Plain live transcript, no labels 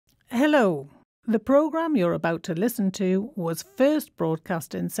Hello. The programme you're about to listen to was first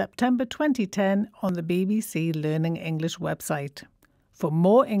broadcast in September 2010 on the BBC Learning English website. For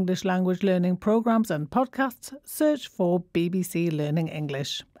more English language learning programmes and podcasts, search for BBC Learning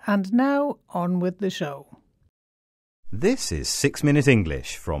English. And now, on with the show. This is 6 Minute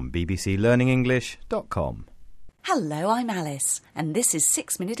English from bbclearningenglish.com. Hello, I'm Alice, and this is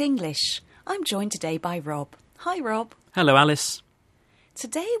 6 Minute English. I'm joined today by Rob. Hi, Rob. Hello, Alice.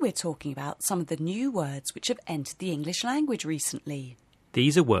 Today we're talking about some of the new words which have entered the English language recently.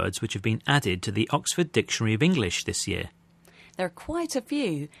 These are words which have been added to the Oxford Dictionary of English this year. There are quite a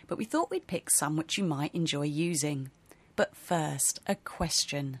few, but we thought we'd pick some which you might enjoy using. But first, a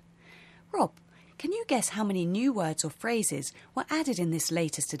question. Rob, can you guess how many new words or phrases were added in this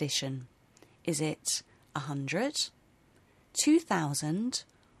latest edition? Is it 100, 2,000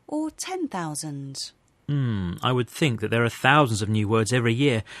 or 10,000? I would think that there are thousands of new words every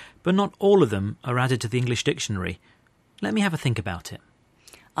year, but not all of them are added to the English dictionary. Let me have a think about it.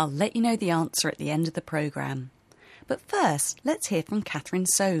 I'll let you know the answer at the end of the programme. But first, let's hear from Catherine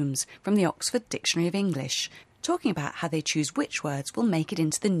Soames from the Oxford Dictionary of English, talking about how they choose which words will make it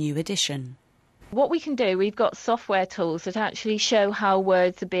into the new edition. What we can do, we've got software tools that actually show how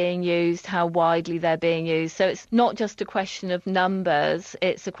words are being used, how widely they're being used. So it's not just a question of numbers,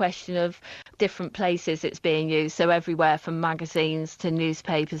 it's a question of different places it's being used. So everywhere from magazines to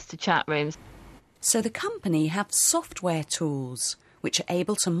newspapers to chat rooms. So the company have software tools which are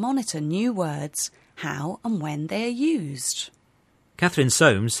able to monitor new words, how and when they are used. Catherine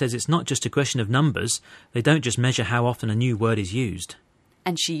Soames says it's not just a question of numbers. They don't just measure how often a new word is used.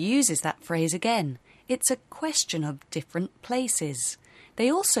 And she uses that phrase again. It's a question of different places.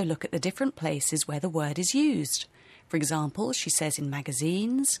 They also look at the different places where the word is used. For example, she says in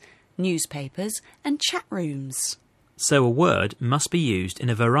magazines, newspapers and chat rooms. So a word must be used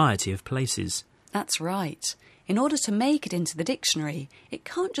in a variety of places. That's right. In order to make it into the dictionary, it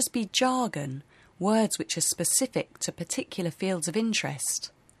can't just be jargon, words which are specific to particular fields of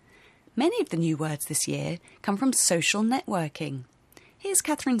interest. Many of the new words this year come from social networking. Here's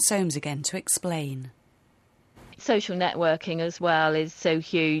Catherine Soames again to explain. Social networking as well is so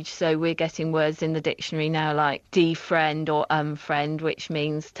huge, so we're getting words in the dictionary now like defriend or unfriend, which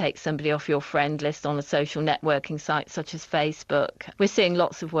means take somebody off your friend list on a social networking site such as Facebook. We're seeing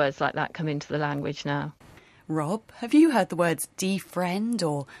lots of words like that come into the language now. Rob, have you heard the words defriend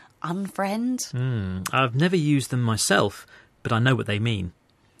or unfriend? I've never used them myself, but I know what they mean.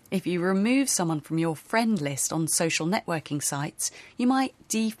 If you remove someone from your friend list on social networking sites, you might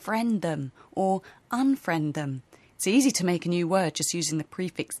defriend them or unfriend them. It's easy to make a new word just using the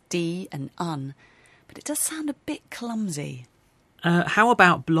prefix de and un, but it does sound a bit clumsy. How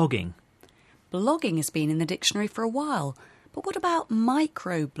about blogging? Blogging has been in the dictionary for a while, but what about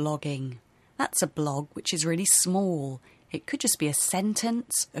microblogging? That's a blog which is really small. It could just be a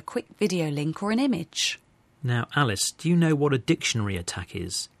sentence, a quick video link or an image. Now, Alice, do you know what a dictionary attack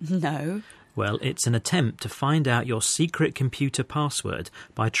is? No. Well, it's an attempt to find out your secret computer password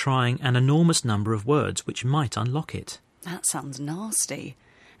by trying an enormous number of words which might unlock it. That sounds nasty.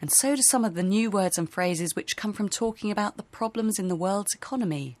 And so do some of the new words and phrases which come from talking about the problems in the world's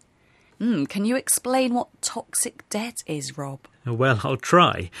economy. Can you explain what toxic debt is, Rob? Well, I'll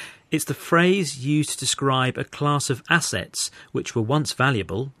try. It's the phrase used to describe a class of assets which were once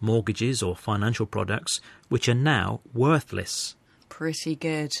valuable, mortgages or financial products, which are now worthless. Pretty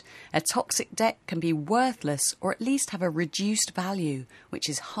good. A toxic debt can be worthless or at least have a reduced value, which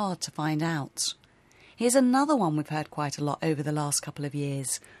is hard to find out. Here's another one we've heard quite a lot over the last couple of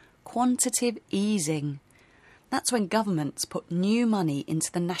years. Quantitative easing. That's when governments put new money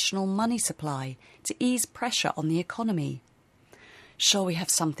into the national money supply to ease pressure on the economy. Shall we have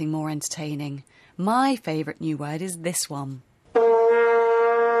something more entertaining? My favourite new word is this one.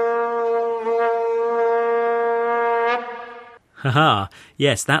 Haha,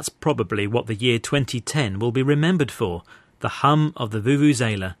 yes, that's probably what the year 2010 will be remembered for, the hum of the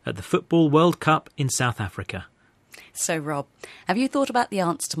vuvuzela at the Football World Cup in South Africa. So, Rob, have you thought about the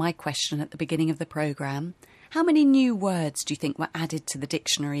answer to my question at the beginning of the programme? How many new words do you think were added to the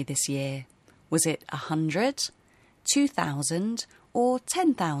dictionary this year? Was it 100, 2,000 or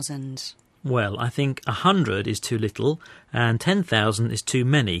 10,000? Well, I think 100 is too little and 10,000 is too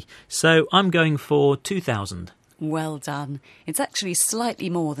many, so I'm going for 2,000. Well done. It's actually slightly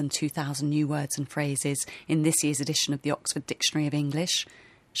more than 2,000 new words and phrases in this year's edition of the Oxford Dictionary of English.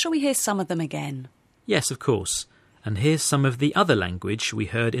 Shall we hear some of them again? Yes, of course. And here's some of the other language we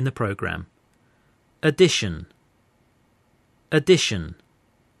heard in the programme. Addition. Addition.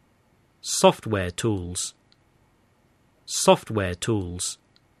 Software tools. Software tools.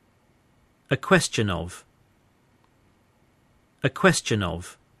 A question of. A question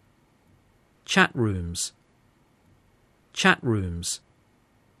of. Chat rooms. Chat rooms.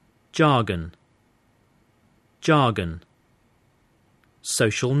 Jargon. Jargon.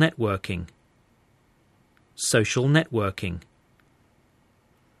 Social networking. Social networking.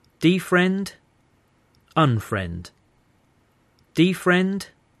 Defriend. Unfriend. Defriend.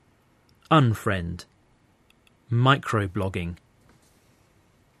 Unfriend. Microblogging.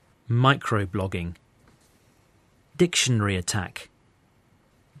 Microblogging. Dictionary attack.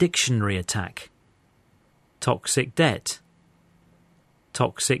 Dictionary attack. Toxic debt.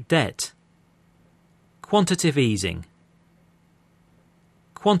 Toxic debt. Quantitative easing.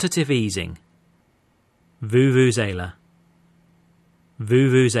 Quantitative easing. Vuvuzela.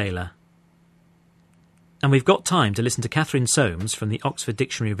 Vuvuzela. And we've got time to listen to Catherine Soames from the Oxford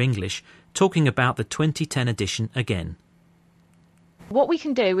Dictionary of English talking about the 2010 edition again. What we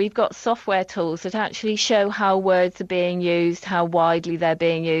can do, we've got software tools that actually show how words are being used, how widely they're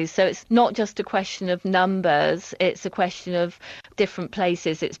being used. So it's not just a question of numbers, it's a question of different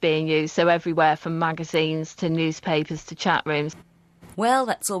places it's being used. So everywhere from magazines to newspapers to chat rooms. Well,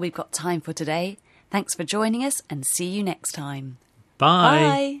 that's all we've got time for today. Thanks for joining us and see you next time. Bye.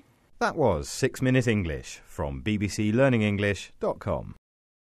 Bye. That was 6 Minute English from bbclearningenglish.com.